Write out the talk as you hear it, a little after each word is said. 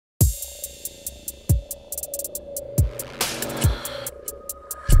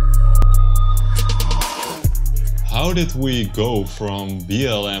How did we go from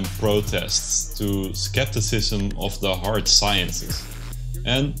BLM protests to skepticism of the hard sciences?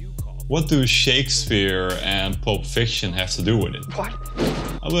 And what do Shakespeare and Pulp Fiction have to do with it? What?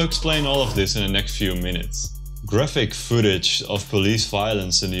 I will explain all of this in the next few minutes. Graphic footage of police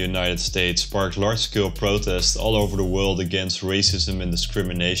violence in the United States sparked large-scale protests all over the world against racism and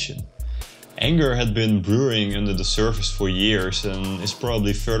discrimination. Anger had been brewing under the surface for years and is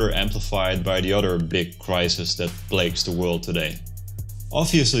probably further amplified by the other big crisis that plagues the world today.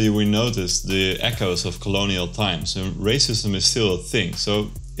 Obviously, we noticed the echoes of colonial times, and racism is still a thing, so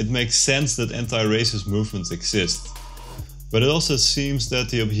it makes sense that anti-racist movements exist. But it also seems that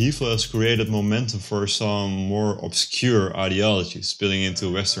the upheaval has created momentum for some more obscure ideologies spilling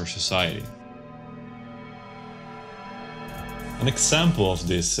into Western society. An example of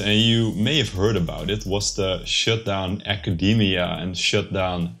this, and you may have heard about it, was the Shut Down Academia and Shut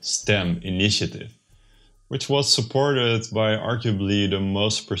Down STEM initiative, which was supported by arguably the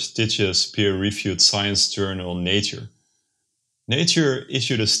most prestigious peer-reviewed science journal, Nature. Nature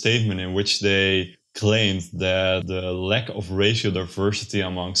issued a statement in which they claimed that the lack of racial diversity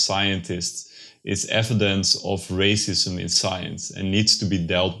among scientists is evidence of racism in science and needs to be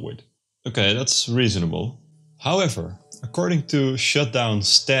dealt with. Okay, that's reasonable. However, according to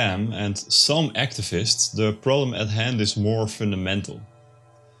ShudownSTEM and some activists, the problem at hand is more fundamental.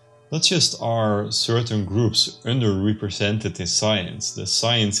 Not just are certain groups underrepresented in science, the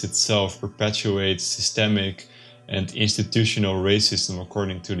science itself perpetuates systemic and institutional racism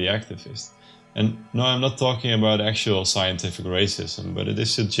according to the activists. And no, I'm not talking about actual scientific racism, but it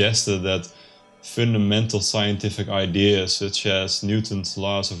is suggested that fundamental scientific ideas such as Newton's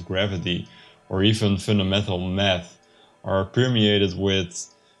laws of gravity or even fundamental math are permeated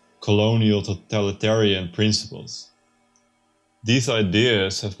with colonial totalitarian principles. These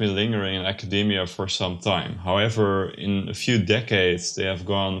ideas have been lingering in academia for some time. However, in a few decades they have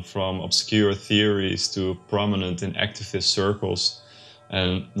gone from obscure theories to prominent in activist circles,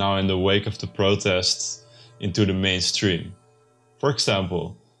 and now in the wake of the protests into the mainstream. For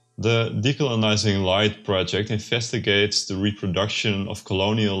example, the Decolonizing Light project investigates the reproduction of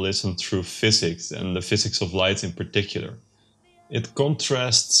colonialism through physics, and the physics of light in particular. It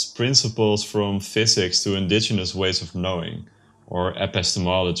contrasts principles from physics to indigenous ways of knowing, or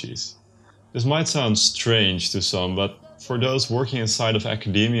epistemologies. This might sound strange to some, but for those working inside of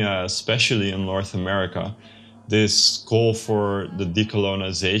academia, especially in North America, this call for the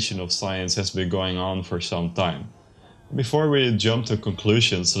decolonization of science has been going on for some time. Before we jump to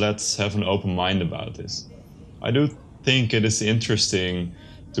conclusions, let's have an open mind about this. I do think it is interesting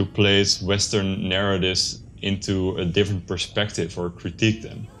to place Western narratives into a different perspective or critique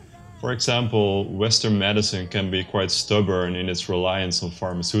them. For example, Western medicine can be quite stubborn in its reliance on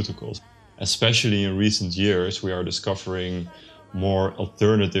pharmaceuticals. Especially in recent years, we are discovering more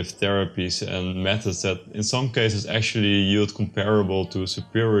alternative therapies and methods that in some cases actually yield comparable to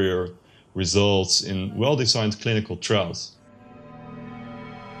superior results in well-designed clinical trials.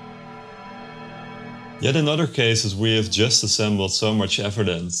 Yet in other cases we have just assembled so much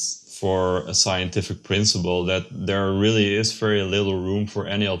evidence for a scientific principle that there really is very little room for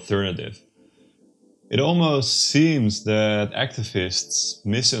any alternative. It almost seems that activists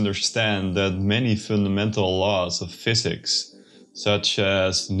misunderstand that many fundamental laws of physics, such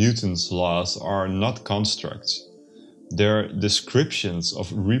as Newton's laws, are not constructs. They're descriptions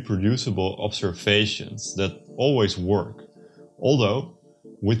of reproducible observations that always work, although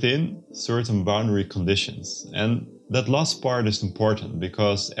within certain boundary conditions. And that last part is important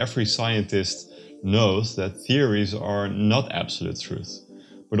because every scientist knows that theories are not absolute truth,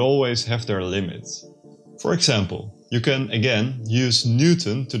 but always have their limits. For example, you can again use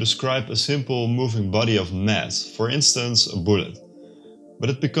Newton to describe a simple moving body of mass, for instance a bullet. But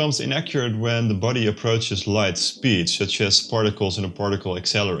it becomes inaccurate when the body approaches light speed, such as particles in a particle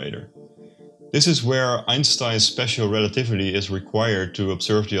accelerator. This is where Einstein's special relativity is required to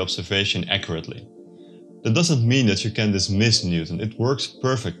observe the observation accurately. That doesn't mean that you can dismiss Newton. It works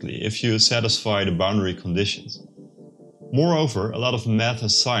perfectly if you satisfy the boundary conditions. Moreover, a lot of math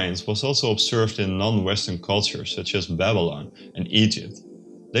and science was also observed in non-Western cultures such as Babylon and Egypt.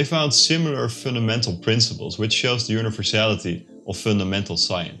 They found similar fundamental principles, which shows the universality of fundamental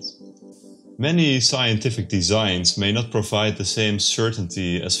science. Many scientific designs may not provide the same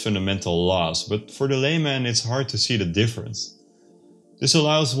certainty as fundamental laws, but for the layman it's hard to see the difference. This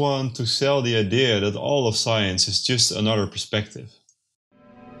allows one to sell the idea that all of science is just another perspective.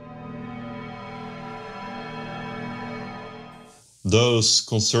 Those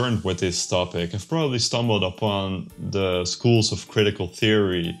concerned with this topic have probably stumbled upon the schools of critical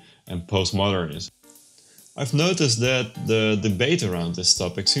theory and postmodernism. I've noticed that the debate around this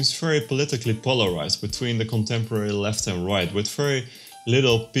topic seems very politically polarized between the contemporary left and right, with very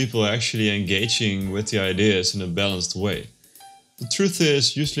little people actually engaging with the ideas in a balanced way. The truth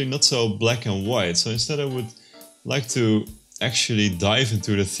is usually not so black and white, so instead I would like to actually dive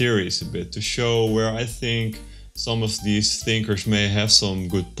into the theories a bit to show where I think some of these thinkers may have some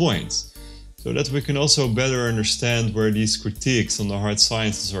good points, so that we can also better understand where these critiques on the hard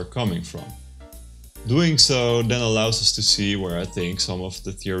sciences are coming from. Doing so then allows us to see where I think some of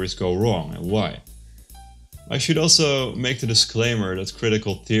the theories go wrong and why. I should also make the disclaimer that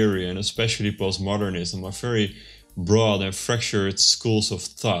critical theory and especially postmodernism are very broad and fractured schools of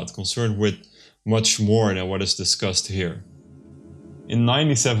thought concerned with much more than what is discussed here. In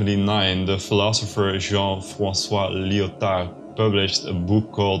 1979, the philosopher Jean-François Lyotard published a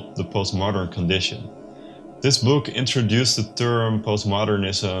book called The Postmodern Condition. This book introduced the term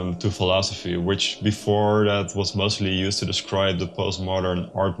postmodernism to philosophy, which before that was mostly used to describe the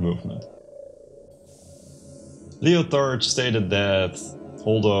postmodern art movement. Lyotard stated that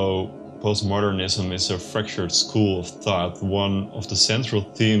although postmodernism is a fractured school of thought, one of the central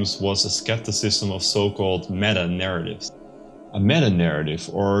themes was a skepticism of so-called meta-narratives. A meta-narrative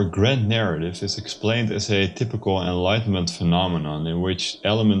or grand narrative is explained as a typical Enlightenment phenomenon in which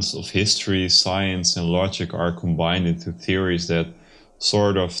elements of history, science and logic are combined into theories that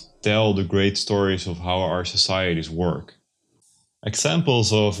sort of tell the great stories of how our societies work.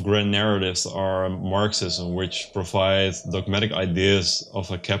 Examples of grand narratives are Marxism, which provides dogmatic ideas of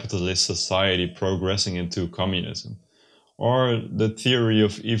a capitalist society progressing into communism, or the theory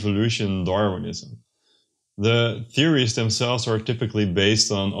of evolution Darwinism. The theories themselves are typically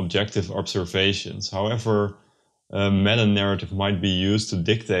based on objective observations. However, a meta-narrative might be used to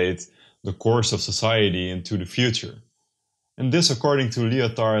dictate the course of society into the future. And this, according to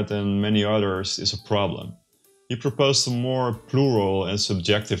Lyotard and many others, is a problem. He proposed a more plural and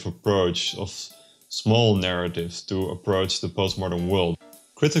subjective approach of small narratives to approach the postmodern world.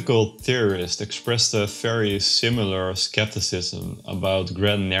 Critical theorists expressed a very similar skepticism about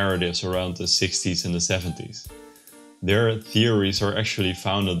grand narratives around the 60s and the 70s. Their theories are actually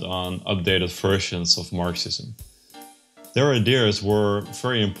founded on updated versions of Marxism. Their ideas were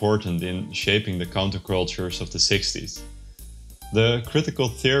very important in shaping the countercultures of the 60s. The critical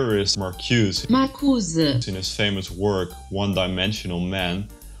theorist Marcuse, in his famous work One-Dimensional Man,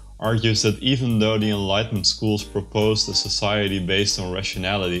 argues that even though the Enlightenment schools proposed a society based on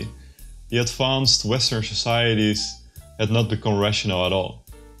rationality, the advanced Western societies had not become rational at all.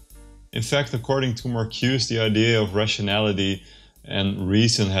 In fact, according to Marcuse, the idea of rationality and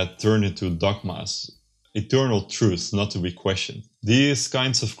reason had turned into dogmas, eternal truths not to be questioned. These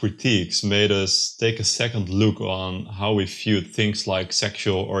kinds of critiques made us take a second look on how we viewed things like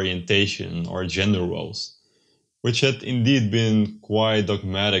sexual orientation or gender roles, which had indeed been quite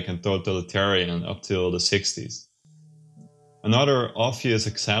dogmatic and totalitarian up till the 60s. Another obvious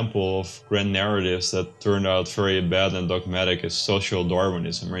example of grand narratives that turned out very bad and dogmatic is social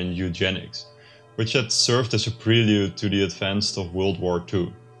Darwinism and eugenics, which had served as a prelude to the advance of World War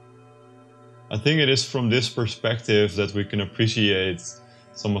II. I think it is from this perspective that we can appreciate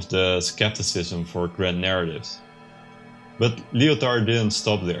some of the skepticism for grand narratives. But Lyotard didn't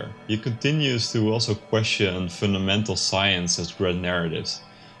stop there. He continues to also question fundamental science as grand narratives,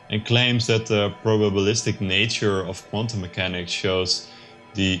 and claims that the probabilistic nature of quantum mechanics shows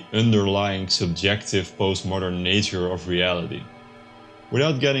the underlying subjective postmodern nature of reality.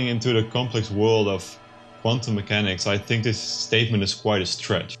 Without getting into the complex world of quantum mechanics, I think this statement is quite a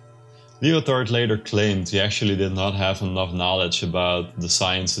stretch. Lyotard later claimed he actually did not have enough knowledge about the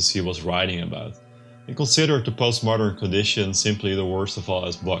sciences he was writing about, and considered the postmodern condition simply the worst of all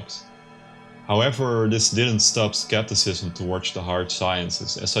his books. However, this didn't stop skepticism towards the hard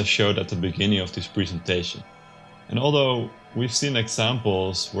sciences, as I showed at the beginning of this presentation. And although we've seen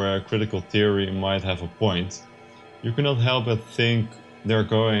examples where critical theory might have a point, you cannot help but think they're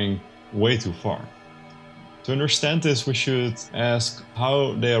going way too far. To understand this, we should ask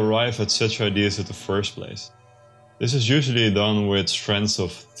how they arrive at such ideas in the first place. This is usually done with strands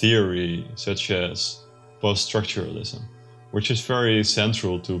of theory, such as poststructuralism, which is very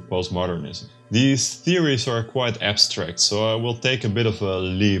central to postmodernism. These theories are quite abstract, so I will take a bit of a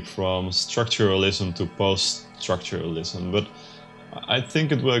leap from structuralism to poststructuralism, but I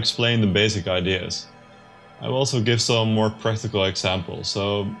think it will explain the basic ideas. I will also give some more practical examples,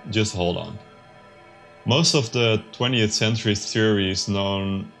 so just hold on. Most of the 20th century theories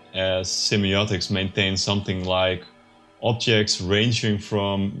known as semiotics maintain something like objects ranging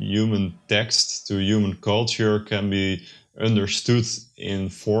from human text to human culture can be understood in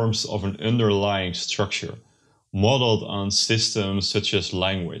forms of an underlying structure, modeled on systems such as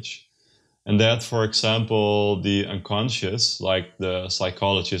language. And that, for example, the unconscious, like the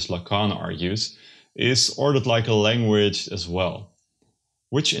psychologist Lacan argues, is ordered like a language as well,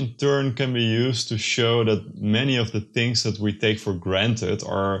 which in turn can be used to show that many of the things that we take for granted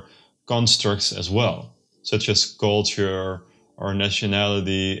are constructs as well, such as culture, our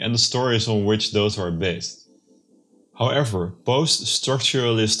nationality, and the stories on which those are based. However,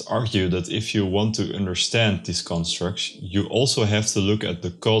 post-structuralists argue that if you want to understand these constructs, you also have to look at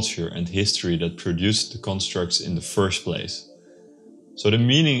the culture and history that produced the constructs in the first place. So the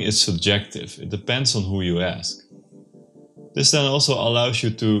meaning is subjective, it depends on who you ask. This then also allows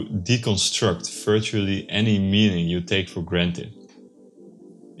you to deconstruct virtually any meaning you take for granted.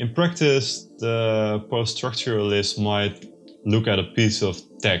 In practice, the post-structuralist might look at a piece of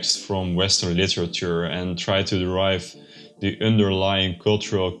text from Western literature and try to derive the underlying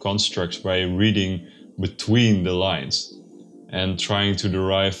cultural constructs by reading between the lines and trying to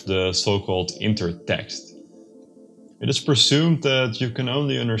derive the so-called intertext. It is presumed that you can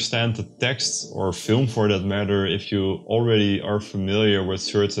only understand the text, or film for that matter, if you already are familiar with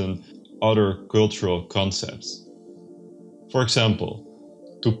certain other cultural concepts. For example,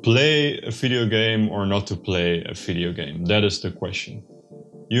 to play a video game or not to play a video game, that is the question.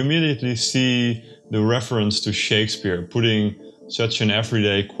 You immediately see the reference to Shakespeare, putting such an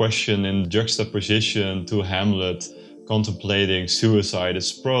everyday question in juxtaposition to Hamlet contemplating suicide.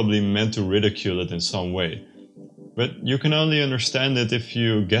 It's probably meant to ridicule it in some way. But you can only understand it if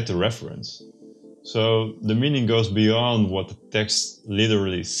you get the reference. So the meaning goes beyond what the text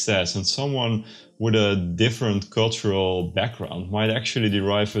literally says, and someone with a different cultural background might actually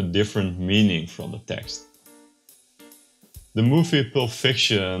derive a different meaning from the text. The movie Pulp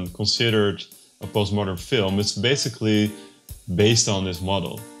Fiction, considered a postmodern film, is basically based on this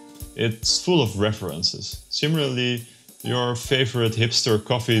model. It's full of references. Similarly, your favorite hipster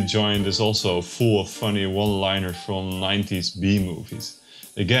coffee joint is also full of funny one-liners from 90s B-movies.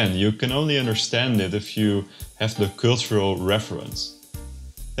 Again, you can only understand it if you have the cultural reference.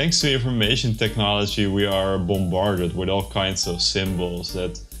 Thanks to information technology, we are bombarded with all kinds of symbols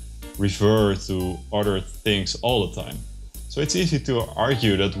that refer to other things all the time. So it's easy to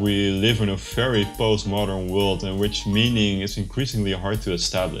argue that we live in a very postmodern world in which meaning is increasingly hard to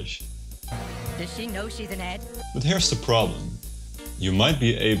establish. Does she know she's an ad? But here's the problem. You might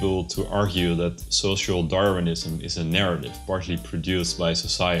be able to argue that social Darwinism is a narrative partly produced by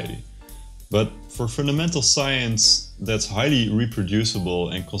society. But for fundamental science that's highly reproducible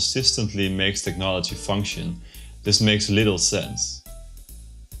and consistently makes technology function, this makes little sense.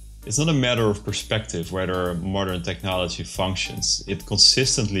 It's not a matter of perspective whether modern technology functions, it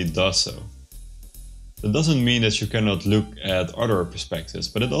consistently does so. That doesn't mean that you cannot look at other perspectives,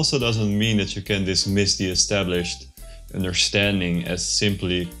 but it also doesn't mean that you can dismiss the established understanding as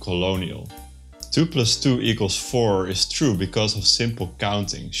simply colonial. 2 plus 2 equals 4 is true because of simple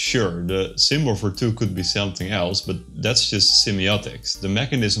counting. Sure, the symbol for 2 could be something else, but that's just semiotics. The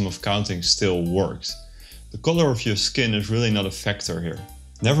mechanism of counting still works. The color of your skin is really not a factor here.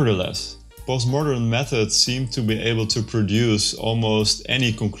 Nevertheless, postmodern methods seem to be able to produce almost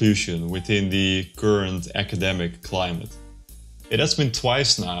any conclusion within the current academic climate. It has been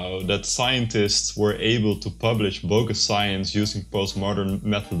twice now that scientists were able to publish bogus science using postmodern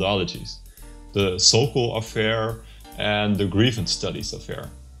methodologies. The Sokol affair and the grievance studies affair.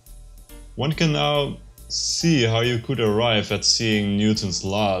 One can now see how you could arrive at seeing Newton's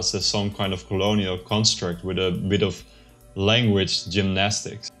laws as some kind of colonial construct with a bit of language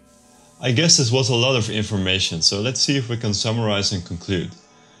gymnastics. I guess this was a lot of information, so let's see if we can summarize and conclude.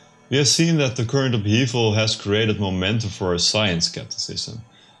 We have seen that the current upheaval has created momentum for science skepticism.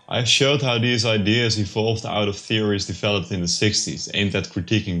 I showed how these ideas evolved out of theories developed in the 60s, aimed at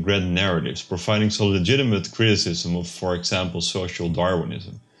critiquing grand narratives, providing some legitimate criticism of, for example, social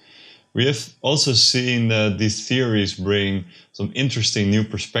Darwinism. We have also seen that these theories bring some interesting new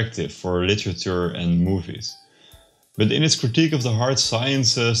perspective for literature and movies. But in its critique of the hard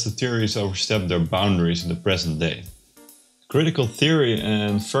sciences, the theories overstep their boundaries in the present day. Critical theory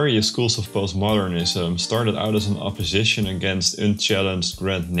and various schools of postmodernism started out as an opposition against unchallenged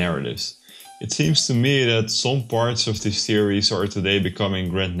grand narratives. It seems to me that some parts of these theories are today becoming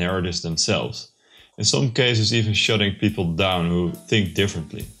grand narratives themselves, in some cases even shutting people down who think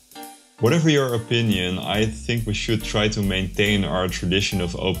differently. Whatever your opinion, I think we should try to maintain our tradition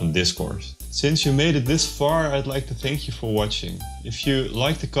of open discourse. Since you made it this far, I'd like to thank you for watching. If you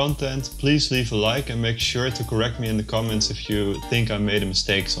like the content, please leave a like and make sure to correct me in the comments if you think I made a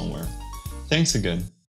mistake somewhere. Thanks again.